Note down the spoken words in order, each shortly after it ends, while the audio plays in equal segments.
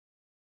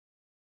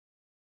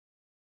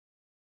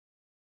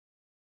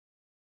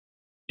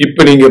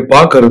இப்ப நீங்க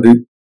பாக்குறது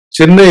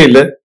சென்னையில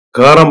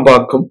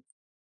காரம்பாக்கம்,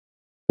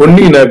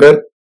 பொன்னி நகர்,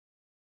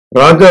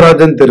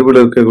 ராஜராஜன் தெருவில்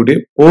இருக்கக்கூடிய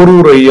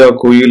போரூர் ஐயா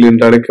கோயில்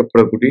என்று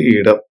அழைக்கப்படக்கூடிய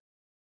இடம்.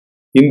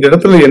 இந்த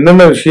இடத்துல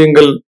என்னென்ன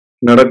விஷயங்கள்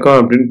நடக்கும்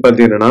அப்படின்னு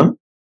பாத்தீங்கன்னா,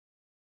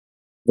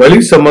 வலி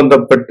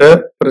சம்பந்தப்பட்ட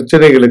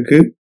பிரச்சனைகளுக்கு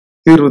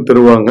தீர்வு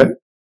தருவாங்க.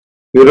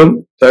 வெறும்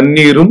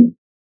தண்ணீரும்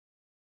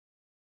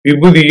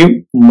விபூதியும்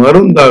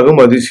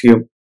மருந்தாகும்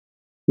அதிசயம்.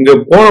 இங்க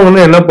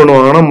போனவொன்னே என்ன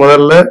பண்ணுவாங்கன்னா,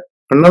 முதல்ல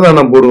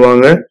அன்னதானம்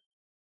போடுவாங்க.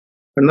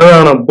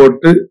 அன்னதானம்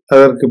போட்டு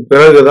அதற்கு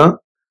பிறகுதான்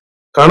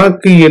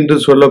கணக்கு என்று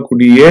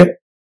சொல்லக்கூடிய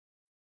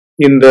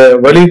இந்த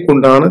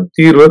வலிக்குண்டான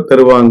தீர்வை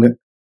தருவாங்க.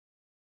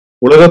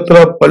 உலகத்துல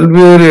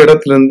பல்வேறு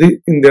இடத்துல இருந்து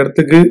இந்த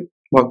இடத்துக்கு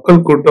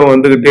மக்கள் கூட்டம்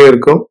வந்துகிட்டே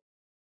இருக்கும்.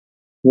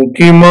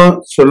 முக்கியமா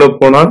சொல்ல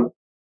போனால்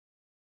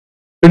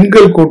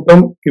பெண்கள்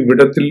கூட்டம்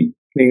இவ்விடத்தில்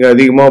நீங்க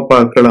அதிகமா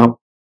பார்க்கலாம்.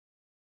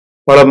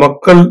 பல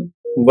மக்கள்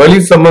வலி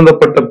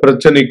சம்பந்தப்பட்ட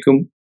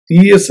பிரச்சனைக்கும்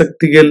தீய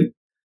சக்திகள்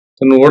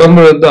தன்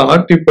உடம்பிலிருந்து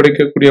ஆட்டி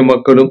படைக்கக்கூடிய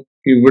மக்களும்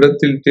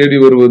இவ்விடத்தில் தேடி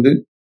வருவது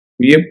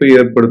வியப்பை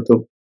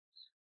ஏற்படுத்தும்.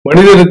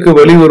 மனிதனுக்கு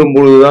வலி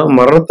வரும்பொழுதுதான்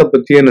மரணத்தை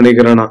பத்தியே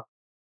நினைக்கிறானா?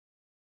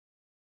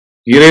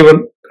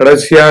 இறைவன்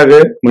கடைசியாக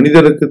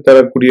மனிதனுக்கு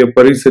தரக்கூடிய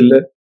பரிசில்ல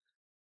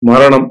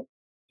மரணம்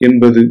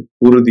என்பது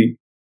உறுதி.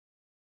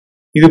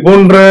 இது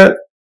போன்ற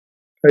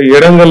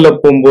இடங்கள்ல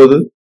போகும்போது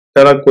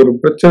தனக்கு ஒரு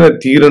பிரச்சனை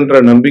தீரன்ற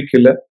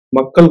நம்பிக்கையில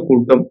மக்கள்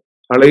கூட்டம்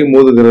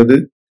அலைமோதுகிறது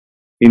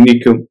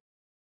இன்னைக்கும்.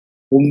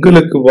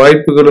 உங்களுக்கு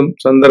வாய்ப்புகளும்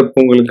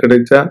சந்தர்ப்பங்களும்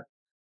கிடைச்சா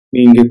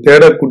நீங்க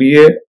தேடக்கூடிய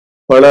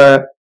பல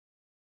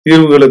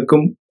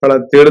தீர்வுகளுக்கும் பல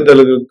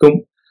தேடுதல்களுக்கும்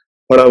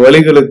பல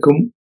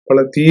வழிகளுக்கும்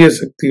பல தீய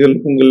சக்திகள்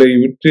உங்களை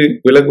விட்டு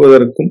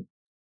விலகுவதற்கும்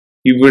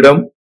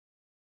இவ்விடம்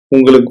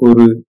உங்களுக்கு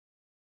ஒரு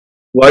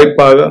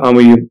வாய்ப்பாக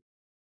அமையும்.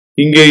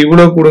 இங்க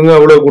இவ்வளவு கொடுங்க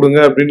அவ்வளவு கொடுங்க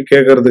அப்படின்னு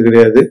கேட்கறது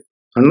கிடையாது.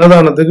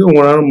 அன்னதானத்துக்கு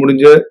உங்களால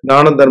முடிஞ்ச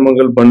தான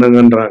தர்மங்கள்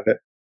பண்ணுங்கன்றாங்க.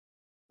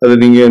 அது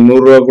நீங்க 100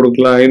 ரூபா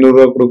கொடுக்கலாம், 500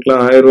 ரூபா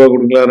கொடுக்கலாம், 1000 ரூபா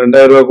கொடுக்கலாம்,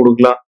 2000 ரூபா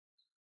கொடுக்கலாம்.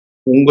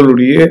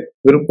 உங்களுடைய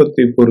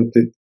விருப்பத்தை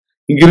பொறுத்து.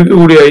 இங்க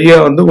இருக்கக்கூடிய ஐயா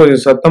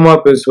கொஞ்சம் சத்தமா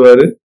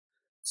பேசுவாரு.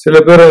 சில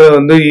பேர்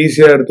அதை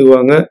ஈஸியா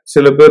எடுத்துக்குவாங்க.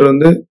 சில பேர்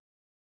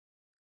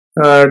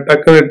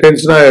டக்குனு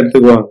டென்ஷனா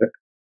எடுத்துக்குவாங்க.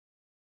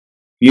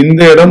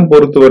 இந்த இடம்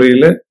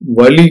பொறுத்தவரையில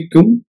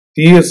வலிக்கும்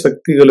தீய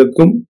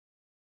சக்திகளுக்கும்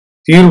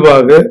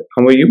தீர்வாக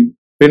அமையும்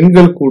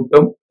பெண்கள்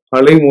கூட்டம்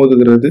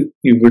அலைமோதுகிறது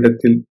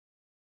இவ்விடத்தில்.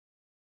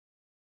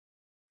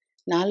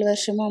 4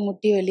 வருஷமா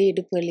முட்டி வலி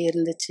இடுப்பு வலி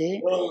இருந்துச்சு.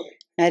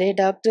 நிறைய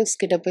டாக்டர்ஸ்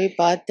கிட்ட போய்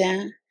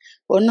பார்த்தேன்.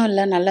 ஒன்றும்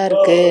இல்லை, நல்லா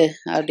இருக்கு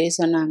அப்படி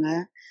சொன்னாங்க.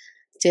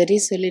 சரி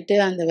சொல்லிட்டு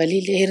அந்த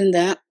வழியிலே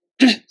இருந்தேன்.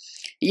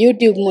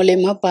 யூடியூப்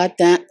மூலயமா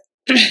பார்த்தேன்.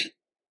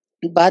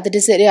 பார்த்துட்டு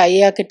சரி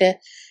ஐயா கிட்ட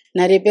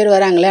நிறைய பேர்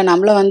வராங்களே,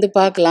 நம்மளும்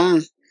பார்க்கலாம்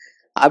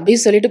அப்படி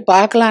சொல்லிட்டு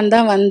பார்க்கலான்னு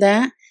தான்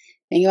வந்தேன்.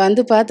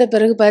 நீங்கள் பார்த்த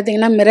பிறகு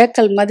பார்த்தீங்கன்னா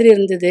மிராக்கல் மாதிரி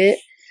இருந்தது.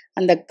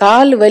 அந்த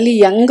கால் வலி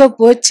எங்கே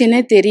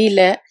போச்சுன்னே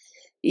தெரியல.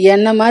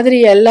 என்ன மாதிரி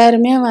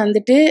எல்லாருமே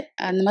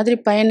அந்த மாதிரி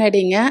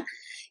பயனடைங்க.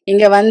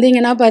 இங்கே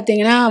வந்தீங்கன்னா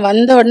பார்த்தீங்கன்னா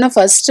வந்த உடனே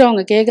ஃபர்ஸ்ட்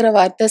அவங்க கேட்குற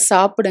வார்த்தை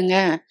சாப்பிடுங்க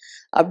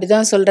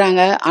அப்படிதான்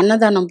சொல்கிறாங்க.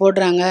 அன்னதானம்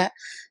போடுறாங்க.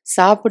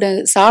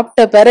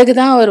 சாப்பிட்ட பிறகு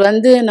தான் அவர்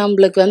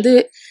நம்மளுக்கு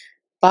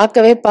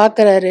பார்க்கவே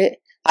பார்க்குறாரு.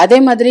 அதே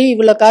மாதிரி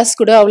இவ்வளோ காசு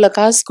கொடு அவ்வளோ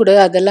காசு கொடு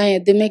அதெல்லாம்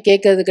எதுவுமே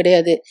கேட்கறது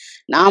கிடையாது.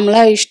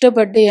 நாமளா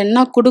இஷ்டப்பட்டு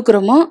என்ன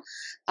கொடுக்குறோமோ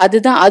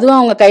அதுவும்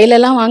அவங்க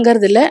கையிலலாம்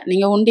வாங்கறது இல்லை.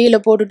 நீங்கள்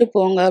உண்டியில் போட்டுட்டு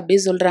போங்க அப்படி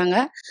சொல்கிறாங்க.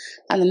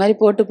 அந்த மாதிரி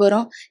போட்டு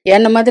போகிறோம்.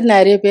 என்ன மாதிரி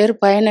நிறைய பேர்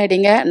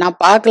பயனடைங்க. நான்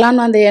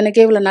பார்க்கலான்னு வந்த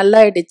எனக்கே இவ்வளோ நல்லா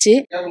ஆயிடுச்சு.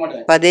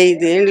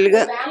 15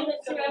 ఏళ్ళుగా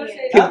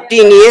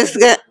 15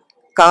 ఇయర్స్గా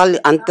కాలు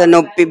అంత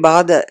నొప్పి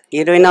బాధ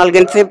 24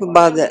 గంటల సేపు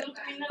బాధ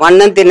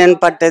అన్నం తినని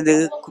పట్టదు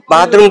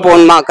బాత్రూమ్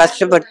పోనుమా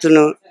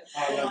కష్టపడుతును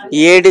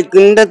 7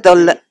 కింద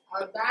తొల్ల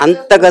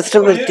అంత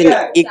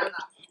కష్టపడుతుంది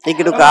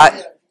ఇక్కడ ఒక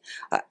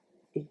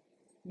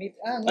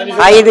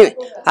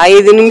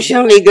 5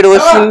 నిమిషాలు ఇక్కడ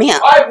వస్తుంది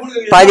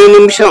 10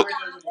 నిమిషం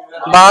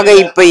బాగా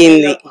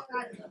అయిపోయింది.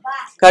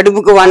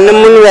 కడుపుకు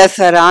అన్నమును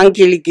వేస్తారు.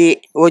 ఆంకిలికి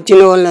వచ్చిన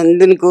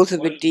వాళ్ళందరినీ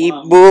కూసబెట్టి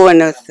బో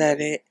అని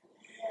వస్తారు.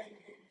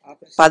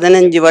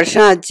 15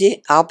 வருஷம் ஆச்சு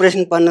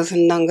ஆப்ரேஷன் பண்ண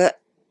சொன்னாங்க.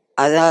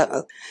 அதான்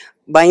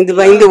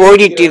பயந்து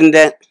ஓடிட்டு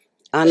இருந்தேன்.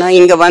 ஆனா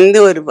இங்க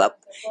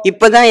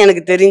இப்பதான்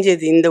எனக்கு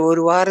தெரிஞ்சது. இந்த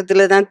ஒரு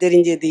வாரத்துல தான்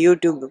தெரிஞ்சது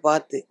யூடியூப்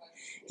பார்த்து.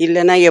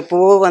 இல்லைன்னா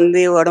எப்பவோ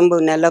உடம்பு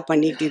நல்லா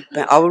பண்ணிட்டு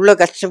இருப்பேன். அவ்வளோ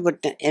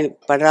கஷ்டப்பட்டேன். எனக்கு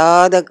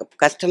படாத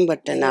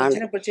கஷ்டப்பட்டேன் நான்.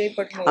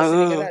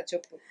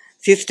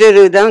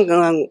 சிஸ்டரு தான்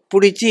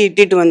பிடிச்சி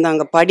இட்டுட்டு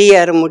வந்தாங்க. படி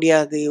ஏற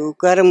முடியாது,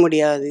 உட்கார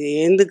முடியாது,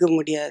 எழுந்துக்க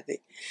முடியாது.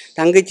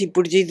 தங்கச்சி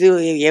பிடிச்சிட்டு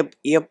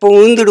எப்போ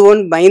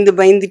விழுந்துடுவோன்னு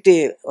பயந்துட்டு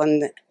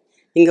வந்தேன்.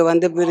 இங்கே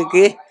வந்த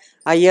பிறகு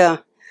ஐயா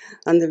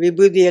அந்த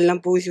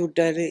விபூதியெல்லாம் பூசி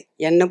விட்டாரு,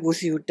 எண்ணெய்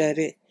பூசி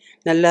விட்டாரு,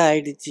 நல்லா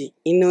ஆயிடுச்சு.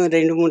 இன்னும்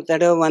 2-3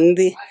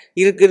 தடவை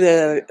இருக்கிற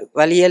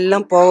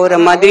வழியெல்லாம் போகிற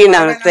மாதிரி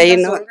நான்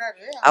செய்யணும்.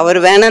 அவர்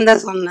வேணாம்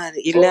தான் சொன்னார்.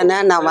 இல்லைன்னா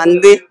நான்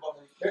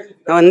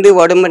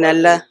உடம்பு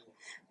நல்லா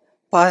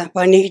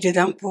பண்ணிக்கிட்டு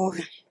தான்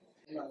போவேன்.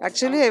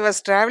 Actually, I was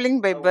traveling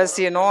by bus,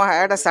 I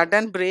had a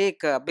sudden break.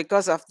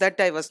 Because of that,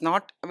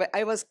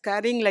 I was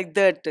carrying like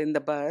that in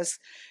the bus.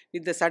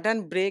 with the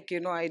sudden break,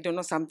 I don't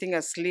know, something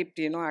has slipped,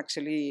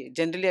 actually.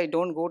 Generally, I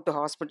don't go to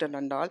hospital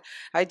and all.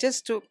 I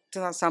just took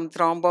some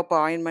thrombo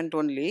ointment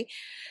only.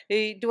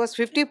 It was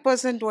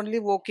 50% only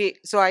okay.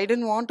 So I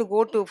didn't want to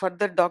go to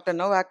further doctor.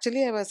 Now,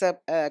 actually, I was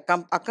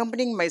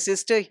accompanying my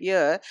sister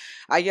here,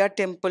 Aya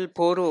Temple,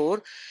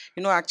 Porur.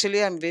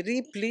 Actually, I'm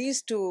very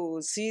pleased to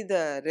see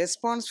the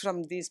response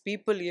from these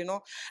people,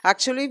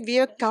 Actually, we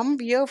have come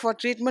here for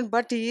treatment,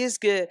 but he is,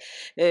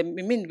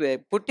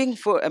 putting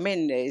food,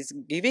 is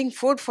giving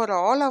food for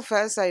all of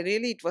us.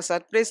 It was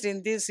surprised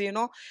in this,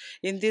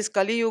 in this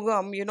Kali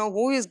Yugam,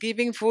 who is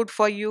giving food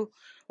for you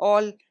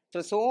all.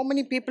 So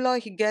many people are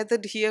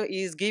gathered here.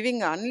 He is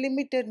giving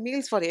unlimited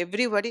meals for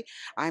everybody.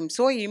 I'm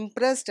so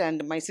impressed.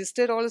 And my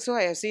sister also,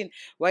 I have seen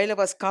while I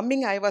was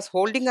coming, I was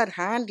holding her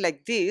hand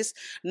like this.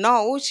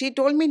 Now she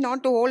told me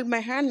not to hold my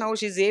hand. Now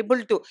she's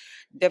able to.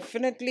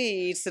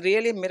 Definitely, it's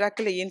really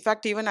miracle. In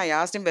fact, even I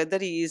asked him whether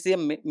he is a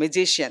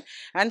magician.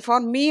 And for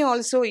me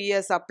also, he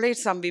has applied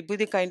some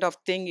vibhuti kind of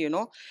thing,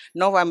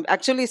 Now I'm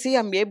actually,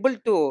 I'm able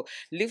to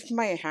lift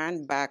my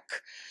hand back.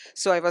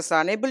 So I was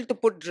unable to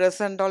put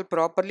dress and all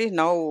properly.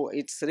 Now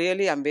it's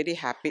really, I'm very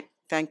happy.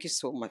 Thank you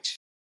so much.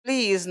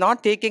 He is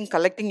not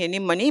collecting any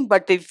money,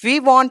 but if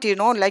we want,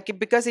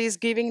 because he is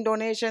giving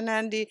donation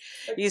and he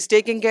is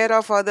taking care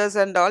of others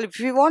and all, if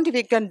we want,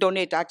 we can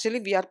donate. Actually,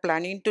 we are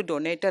planning to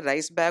donate a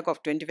rice bag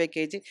of 25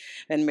 kg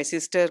when my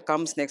sister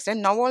comes next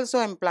time. Now also,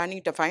 I'm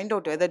planning to find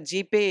out whether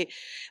GPay,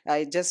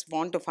 I just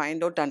want to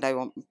find out, and I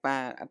am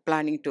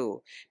planning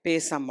to pay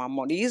some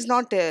amount. He is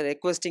not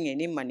requesting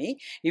any money.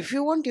 If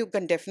you want, you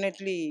can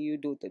definitely you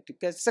do that,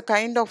 because it's a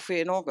kind of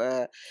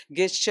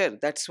gesture.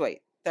 That's why.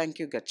 Thank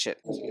you, Gachar.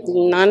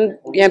 நான்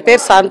என்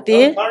பேர் சாந்தி.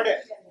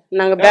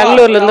 நாங்கள்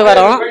பெங்களூர்லேருந்து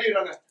வரோம்,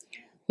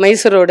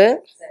 Mysore road.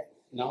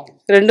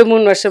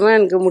 2-3 வருஷமாக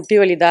எனக்கு முட்டி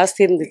வலி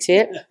ஜாஸ்தி இருந்துச்சு.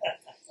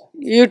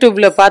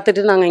 யூடியூப்பில்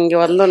பார்த்துட்டு நாங்கள் இங்கே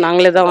வந்தோம்.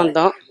 நாங்களே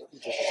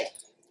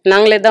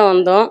தான்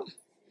வந்தோம்.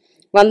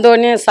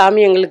 வந்தோடனே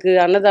சாமி எங்களுக்கு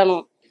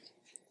அன்னதானம்,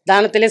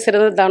 தானத்திலே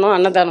சிறந்த தானம்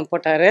அன்னதானம்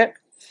போட்டார்.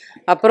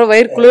 அப்புறம்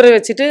வயிறு குளிர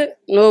வச்சுட்டு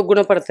நோய்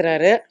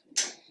குணப்படுத்துகிறாரு.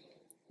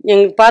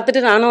 எங்களுக்கு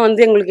பார்த்துட்டு நானும்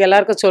வந்து எங்களுக்கு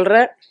எல்லாருக்கும்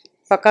சொல்கிறேன்,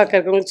 பக்கா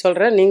இருக்கிறவங்களுக்கு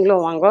சொல்கிறேன்,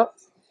 நீங்களும் வாங்க.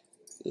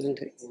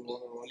 நன்றி.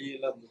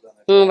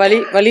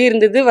 வலி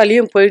இருந்தது,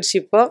 வலியும் போயிடுச்சு.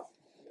 இப்போ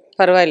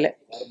பரவாயில்ல.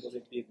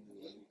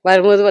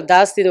 வரும்போது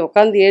ஜாஸ்தி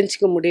உட்காந்து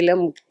ஏஞ்சிக்க முடியல,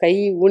 கை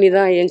ஊனி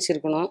தான்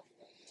ஏஞ்சிருக்கணும்.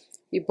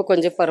 இப்போ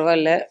கொஞ்சம்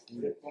பரவாயில்ல.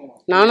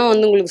 நானும்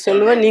வந்து உங்களுக்கு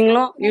சொல்லுவேன்,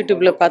 நீங்களும்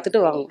யூடியூப்பில்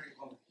பார்த்துட்டு வாங்க.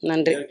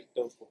 நன்றி.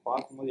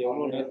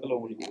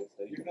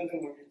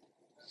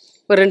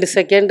 ஒரு 2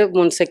 செகண்டு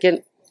 3 செகண்ட்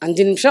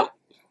 5 நிமிஷம்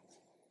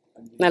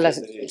நல்லா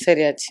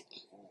சரியாச்சு.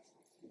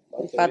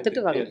 பார்த்துட்டு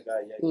வாங்க.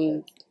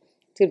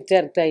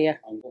 திருப்தியாக இருக்கு ஐயா.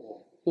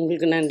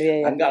 உங்களுக்கு நன்றி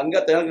ஐயா.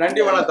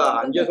 நன்றி வணக்கம்.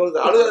 அங்கே சொல்லுது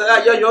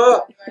ஐயோ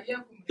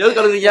எது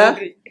கழுதுங்க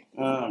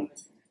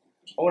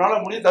உங்களால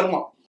முடியும்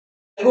தருமா?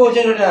 வலி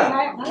கொஞ்சம் இருக்கு,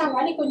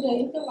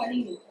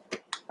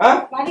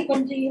 வலி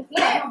கொஞ்சம் இருக்கு,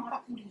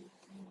 மடக்க முடியும்.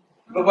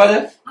 இப்ப பாரு,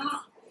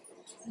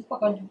 இப்ப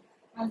கொஞ்சம்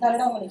அந்த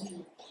இடம்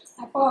வலிக்குது.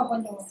 அப்போ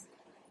கொஞ்சம்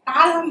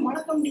காலம்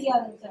மடக்க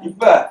முடியாது சார்.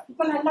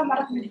 இப்ப நல்லா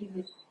மடக்க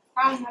முடியுது.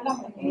 காலம் நல்லா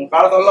மடக்க.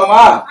 காலம்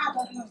சொல்லலாமா?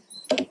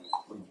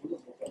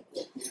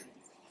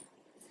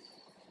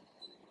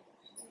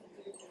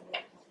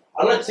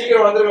 அதெல்லாம்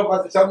சீக்கிரம் வந்துருங்க.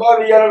 10 செவ்வாய்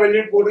வியாழன் வெள்ளி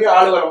போட்டு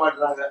ஆளு வர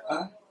மாட்டாங்க.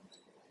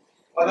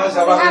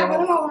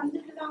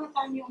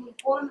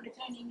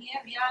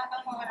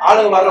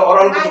 ஆளுங்க வரல, ஒரு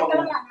ஆள்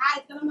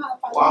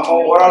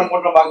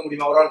மட்டும் பார்க்க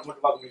முடியுமா? ஒரு ஆளுக்கு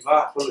மட்டும் பார்க்க முடியுமா?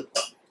 சொல்லு.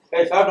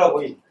 சாப்பிட்டா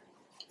போய்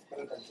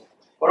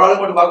ஒரு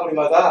ஆளுக்கு மட்டும் பார்க்க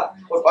முடியுமாதா?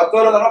 ஒரு 10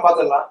 வரை தானே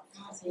பார்த்துடலாம்.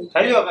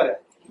 சரி உக்காரு.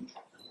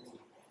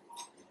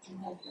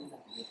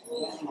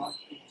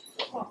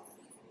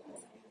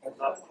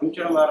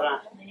 நிமிஷம் வர்றேன்.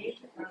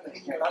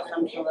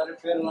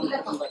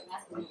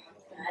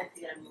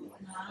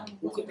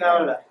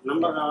 தேவையில்ல,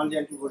 நம்பர் நான் வந்து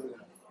எடுத்து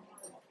போட்டுக்கிறேன்.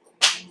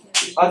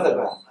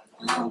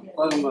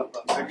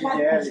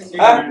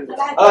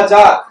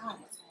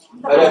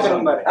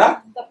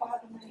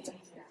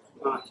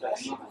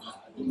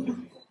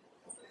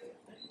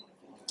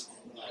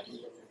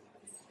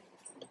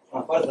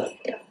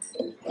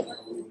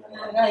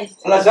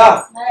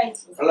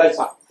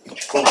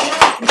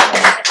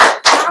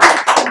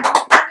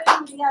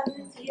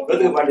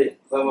 பாண்டி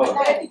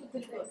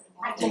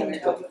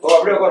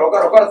அப்படியே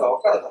உட்கார